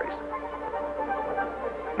capillaries.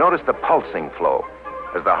 Notice the pulsing flow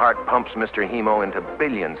as the heart pumps Mr. Hemo into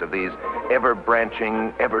billions of these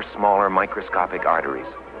ever-branching, ever-smaller microscopic arteries.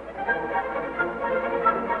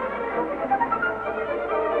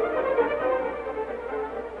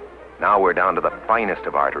 Now we're down to the finest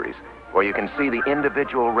of arteries, where you can see the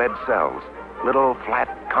individual red cells, little flat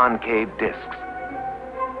concave discs.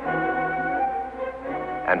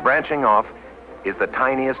 And branching off is the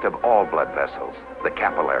tiniest of all blood vessels, the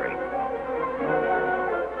capillary.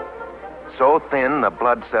 So thin, the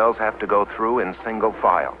blood cells have to go through in single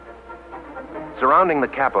file. Surrounding the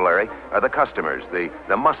capillary are the customers,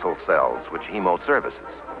 the muscle cells, which Hemo services.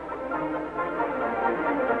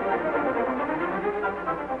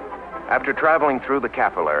 After traveling through the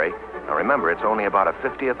capillary, now remember, it's only about a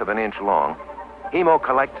 50th of an inch long, Hemo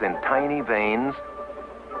collects in tiny veins,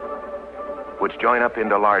 which join up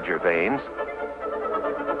into larger veins,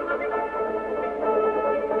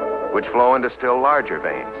 which flow into still larger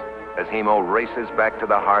veins, as Hemo races back to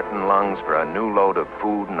the heart and lungs for a new load of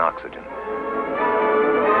food and oxygen.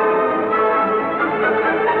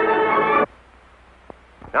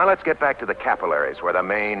 Now let's get back to the capillaries, where the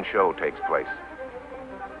main show takes place.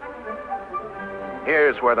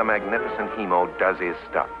 Here's where the magnificent Hemo does his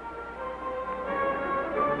stuff.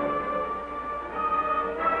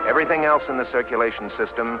 Everything else in the circulation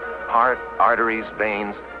system, heart, arteries,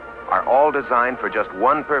 veins, are all designed for just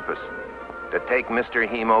one purpose: to take Mr.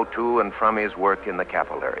 Hemo to and from his work in the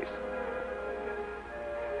capillaries.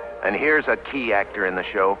 And here's a key actor in the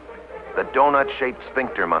show, the donut-shaped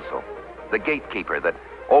sphincter muscle, the gatekeeper that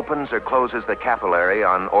opens or closes the capillary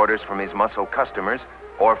on orders from his muscle customers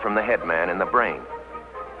or from the head man in the brain.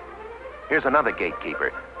 Here's another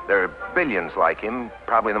gatekeeper. There are billions like him,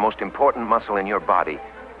 probably the most important muscle in your body,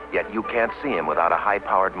 yet you can't see him without a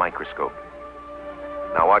high-powered microscope.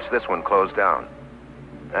 Now watch this one close down.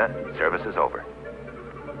 Service is over.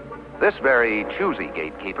 This very choosy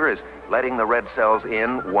gatekeeper is letting the red cells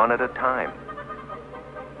in one at a time.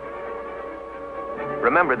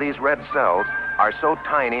 Remember, these red cells are so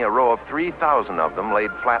tiny, a row of 3,000 of them laid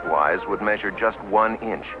flatwise would measure just 1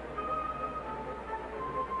 inch.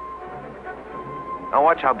 Now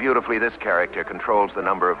watch how beautifully this character controls the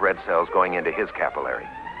number of red cells going into his capillary.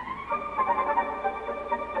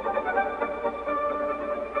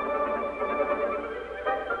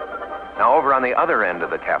 Now over on the other end of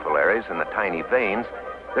the capillaries, in the tiny veins,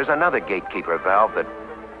 there's another gatekeeper valve that,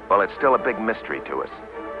 well, it's still a big mystery to us.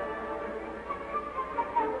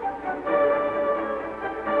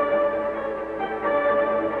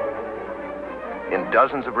 In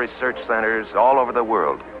dozens of research centers all over the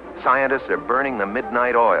world, scientists are burning the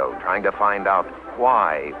midnight oil, trying to find out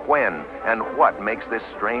why, when, and what makes this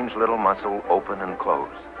strange little muscle open and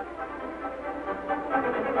close.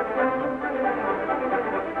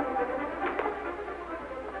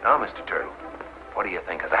 Now, Mr. Turtle, what do you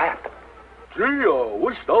think of that? Gee, I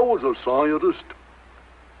wish I was a scientist.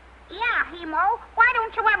 Yeah, Hemo. Why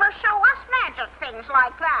don't you ever show us magic things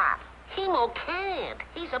like that? Hemo can't.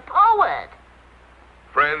 He's a poet.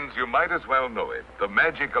 Friends, you might as well know it. The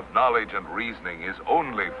magic of knowledge and reasoning is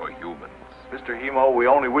only for humans. Mr. Hemo, we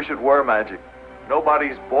only wish it were magic.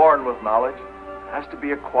 Nobody's born with knowledge. It has to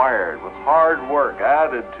be acquired with hard work,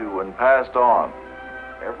 added to and passed on.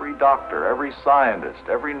 Every doctor, every scientist,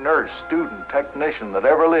 every nurse, student, technician that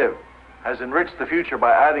ever lived has enriched the future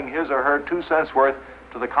by adding his or her 2 cents worth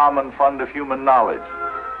to the common fund of human knowledge.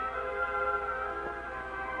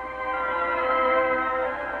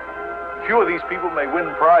 Few of these people may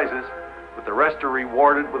win prizes, but the rest are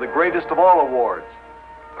rewarded with the greatest of all awards: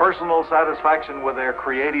 personal satisfaction with their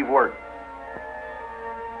creative work.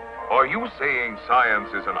 Are you saying science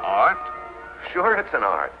is an art? Sure, it's an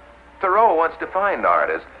art. Thoreau once defined art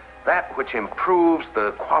as that which improves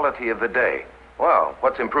the quality of the day. Well,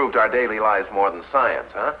 what's improved our daily lives more than science,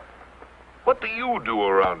 huh? What do you do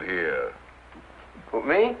around here? Who,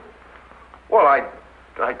 me? Well, I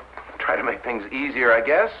try to make things easier, I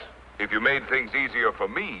guess. If you made things easier for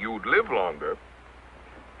me, you'd live longer.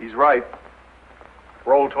 He's right.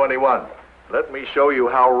 Roll 21. Let me show you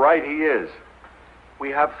how right he is. We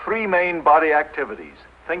have 3 main body activities: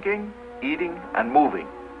 thinking, eating, and moving,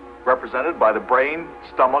 represented by the brain,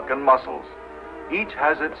 stomach, and muscles. Each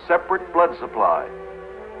has its separate blood supply.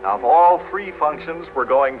 Now, if all 3 functions were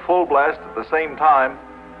going full blast at the same time,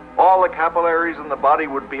 all the capillaries in the body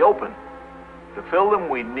would be open. To fill them,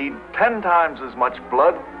 we'd need 10 times as much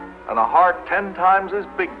blood and a heart 10 times as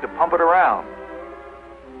big to pump it around.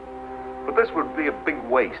 But this would be a big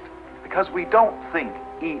waste, because we don't think,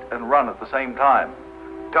 eat, and run at the same time.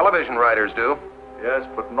 Television writers do. Yes,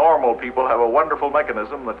 but normal people have a wonderful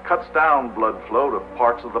mechanism that cuts down blood flow to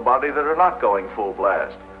parts of the body that are not going full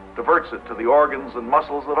blast, diverts it to the organs and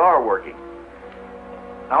muscles that are working.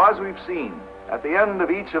 Now, as we've seen, at the end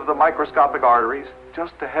of each of the microscopic arteries,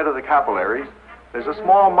 just ahead of the capillaries, there's a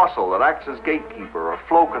small muscle that acts as gatekeeper or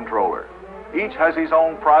flow controller. Each has his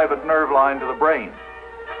own private nerve line to the brain.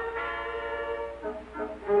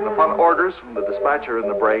 And upon orders from the dispatcher in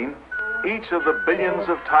the brain, each of the billions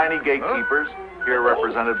of tiny gatekeepers, here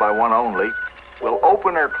represented by one only, will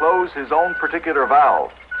open or close his own particular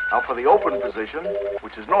valve. Now, for the open position,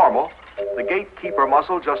 which is normal, the gatekeeper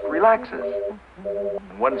muscle just relaxes.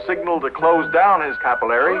 And when signaled to close down his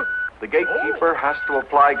capillary, the gatekeeper has to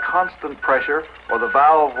apply constant pressure or the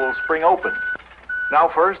valve will spring open. Now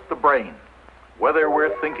first, the brain. Whether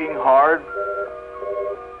we're thinking hard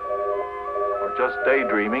or just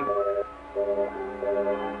daydreaming,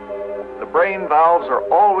 the brain valves are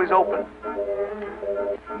always open.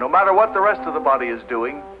 No matter what the rest of the body is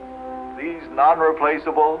doing, these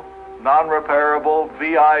non-replaceable, non-repairable,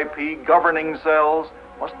 VIP governing cells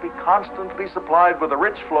must be constantly supplied with a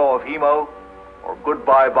rich flow of hemo or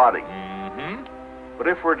goodbye body. But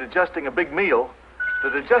if we're digesting a big meal, the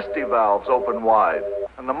digestive valves open wide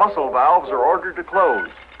and the muscle valves are ordered to close.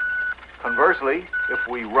 Conversely, if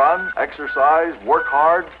we run, exercise, work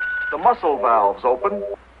hard, the muscle valves open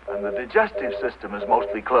and the digestive system is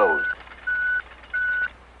mostly closed.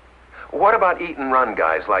 What about eat and run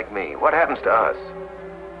guys like me? What happens to us?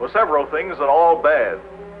 Well, several things and all bad.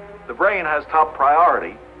 The brain has top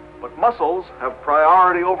priority, but muscles have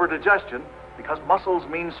priority over digestion because muscles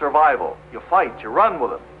mean survival. You fight, you run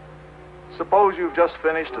with them. Suppose you've just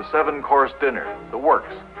finished a 7-course dinner, the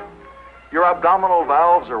works. Your abdominal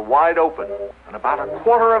valves are wide open, and about a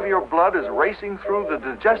quarter of your blood is racing through the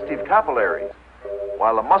digestive capillaries,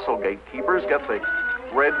 while the muscle gatekeepers get the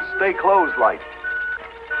red stay closed light.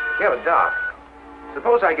 Yeah, but Doc,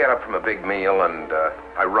 suppose I get up from a big meal and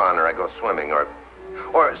I run or I go swimming, or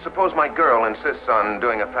suppose my girl insists on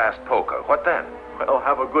doing a fast polka. What then? Well,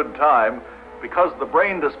 have a good time, because the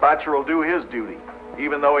brain dispatcher will do his duty,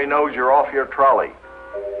 even though he knows you're off your trolley.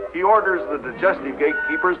 He orders the digestive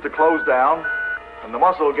gatekeepers to close down and the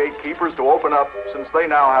muscle gatekeepers to open up, since they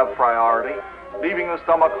now have priority, leaving the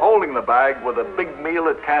stomach holding the bag with a big meal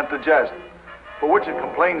it can't digest, for which it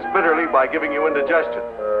complains bitterly by giving you indigestion.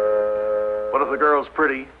 But if the girl's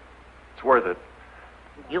pretty, it's worth it.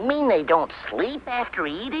 You mean they don't sleep after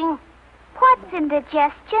eating? What's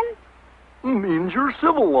indigestion? Means you're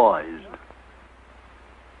civilized.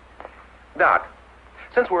 Doc,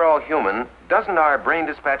 since we're all human, doesn't our brain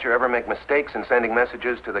dispatcher ever make mistakes in sending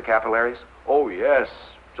messages to the capillaries? Oh, yes.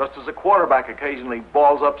 Just as a quarterback occasionally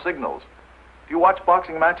balls up signals. Do you watch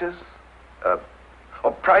boxing matches?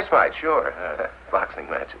 Prize fight, sure. Boxing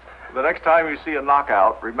matches. The next time you see a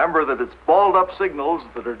knockout, remember that it's balled up signals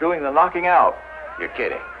that are doing the knocking out. You're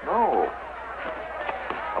kidding. No.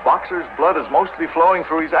 A boxer's blood is mostly flowing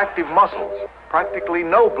through his active muscles. Practically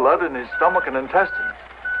no blood in his stomach and intestines.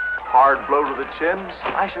 Hard blow to the chin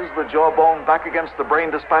smashes the jawbone back against the brain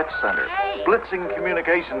dispatch center, blitzing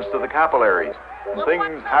communications to the capillaries.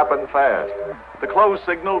 Things happen fast. The closed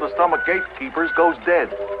signal to stomach gatekeepers goes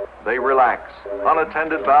dead. They relax.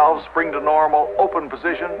 Unattended valves spring to normal, open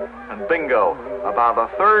position, and bingo. About a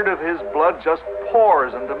third of his blood just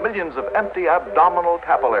pours into millions of empty abdominal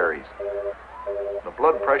capillaries. The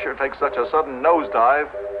blood pressure takes such a sudden nosedive,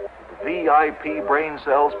 the VIP brain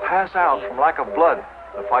cells pass out from lack of blood.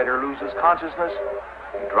 The fighter loses consciousness.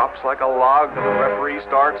 He drops like a log, and the referee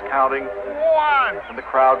starts counting. 1, and the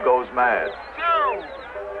crowd goes mad.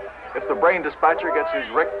 2. If the brain dispatcher gets his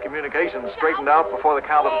wrecked communications straightened out before the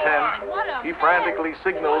count of 10, he frantically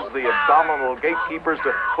signals the abdominal gatekeepers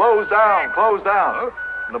to close down, and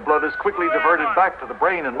the blood is quickly diverted back to the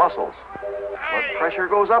brain and muscles. Blood pressure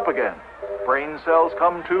goes up again. Brain cells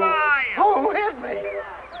come to... Who hit me? 9.5.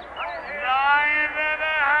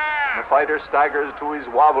 The fighter staggers to his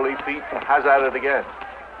wobbly feet and has at it again.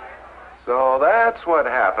 So that's what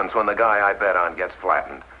happens when the guy I bet on gets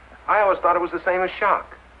flattened. I always thought it was the same as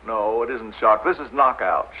shock. No, it isn't shock. This is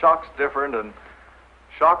knockout. Shock's different, and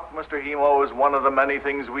shock, Mr. Hemo, is one of the many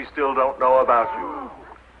things we still don't know about you.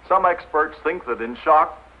 Some experts think that in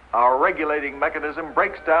shock, our regulating mechanism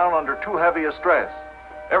breaks down under too heavy a stress.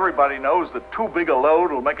 Everybody knows that too big a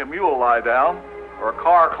load will make a mule lie down, or a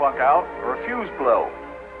car clunk out, or a fuse blow.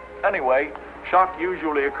 Anyway, shock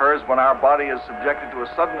usually occurs when our body is subjected to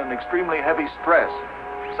a sudden and extremely heavy stress,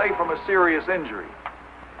 say from a serious injury,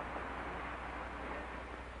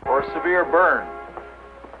 or a severe burn,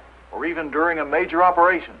 or even during a major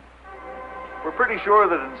operation. We're pretty sure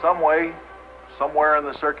that in some way, somewhere in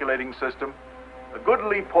the circulating system, a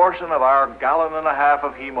goodly portion of our 1.5 gallons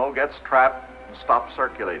of hemo gets trapped and stops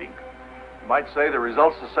circulating. You might say the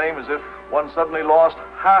result's the same as if one suddenly lost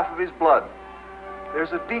half of his blood.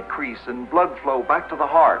 There's a decrease in blood flow back to the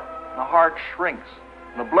heart. The heart shrinks,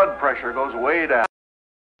 and the blood pressure goes way down.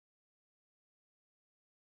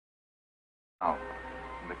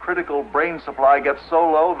 And the critical brain supply gets so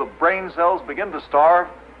low, the brain cells begin to starve,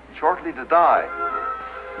 and shortly to die.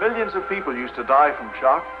 Millions of people used to die from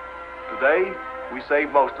shock. Today, we save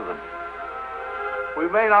most of them. We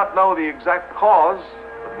may not know the exact cause,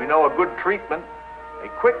 but we know a good treatment A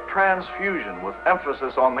quick transfusion with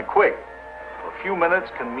emphasis on the quick. A few minutes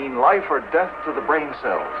can mean life or death to the brain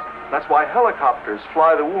cells. That's why helicopters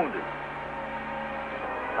fly the wounded.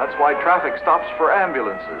 That's why traffic stops for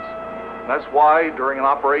ambulances. That's why, during an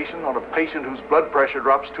operation on a patient whose blood pressure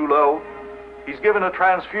drops too low, he's given a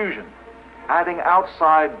transfusion, adding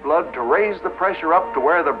outside blood to raise the pressure up to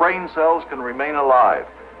where the brain cells can remain alive,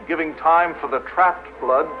 giving time for the trapped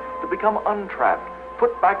blood to become untrapped,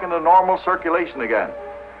 put back into normal circulation again.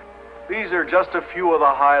 These are just a few of the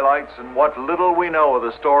highlights in what little we know of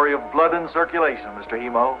the story of blood in circulation, Mr.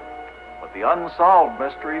 Hemo. But the unsolved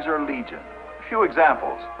mysteries are legion. A few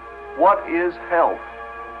examples. What is health?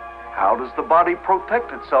 How does the body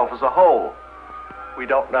protect itself as a whole? We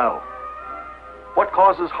don't know. What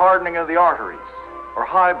causes hardening of the arteries, or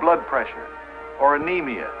high blood pressure, or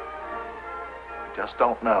anemia? We just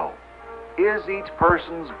don't know. Is each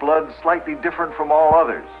person's blood slightly different from all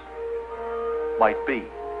others? Might be.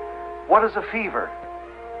 What is a fever?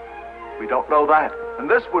 We don't know that. And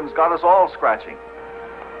this one's got us all scratching.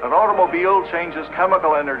 An automobile changes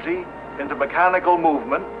chemical energy into mechanical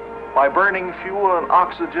movement by burning fuel and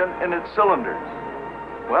oxygen in its cylinders.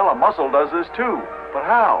 Well, a muscle does this too, but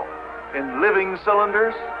how? In living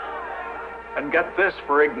cylinders? And get this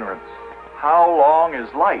for ignorance. How long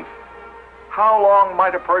is life? How long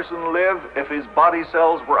might a person live if his body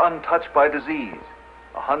cells were untouched by disease?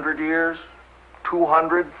 100 years?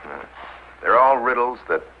 200? They're all riddles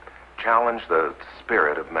that challenge the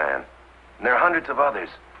spirit of man. And there are hundreds of others.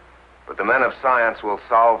 But the men of science will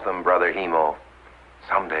solve them, Brother Hemo.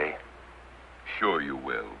 Someday. Sure you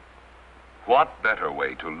will. What better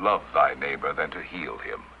way to love thy neighbor than to heal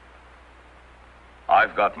him?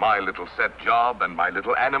 I've got my little set job, and my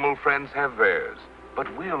little animal friends have theirs.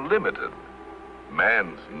 But we're limited.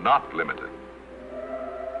 Man's not limited.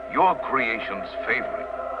 Your creation's favorite.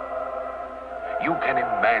 You can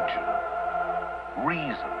imagine,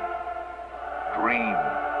 reason, dream,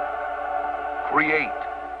 create.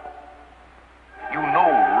 You know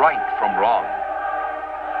right from wrong.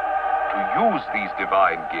 To use these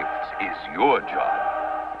divine gifts is your job,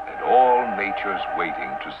 and all nature's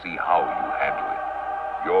waiting to see how you handle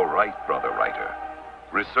it. You're right, Brother Writer.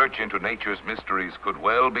 Research into nature's mysteries could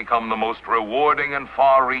well become the most rewarding and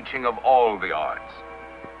far-reaching of all the arts.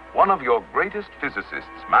 One of your greatest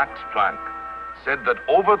physicists, Max Planck, said that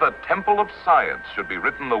over the temple of science should be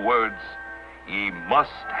written the words, "Ye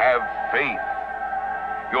must have faith."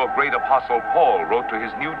 Your great apostle Paul wrote to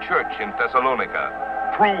his new church in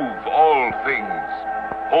Thessalonica, "Prove all things.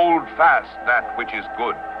 Hold fast that which is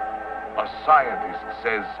good." A scientist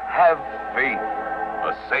says, "Have faith."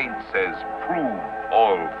 A saint says, "Prove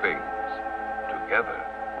all things." Together,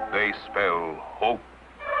 they spell hope.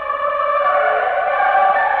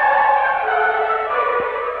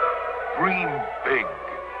 Dream big.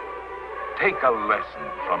 Take a lesson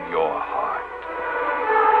from your heart.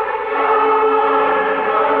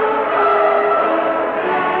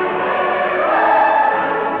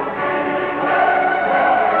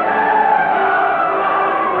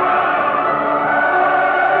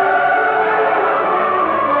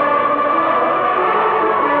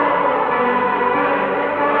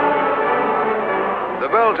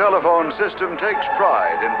 Telephone system takes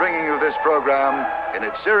pride in bringing you this program in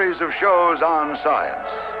its series of shows on science.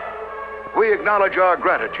 We acknowledge our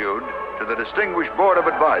gratitude to the distinguished Board of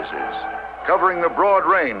Advisors covering the broad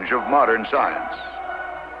range of modern science.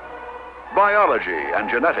 Biology and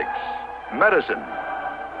genetics, medicine,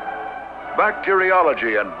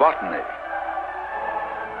 bacteriology and botany,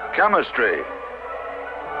 chemistry,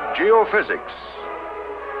 geophysics,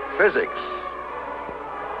 physics,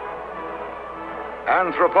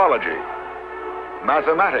 anthropology,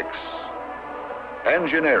 mathematics,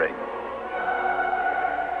 engineering.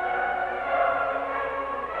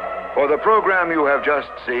 For the program you have just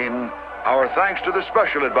seen, our thanks to the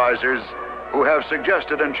special advisors who have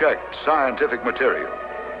suggested and checked scientific material.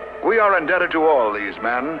 We are indebted to all these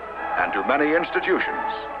men and to many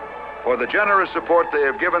institutions for the generous support they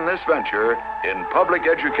have given this venture in public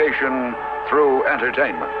education through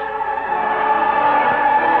entertainment.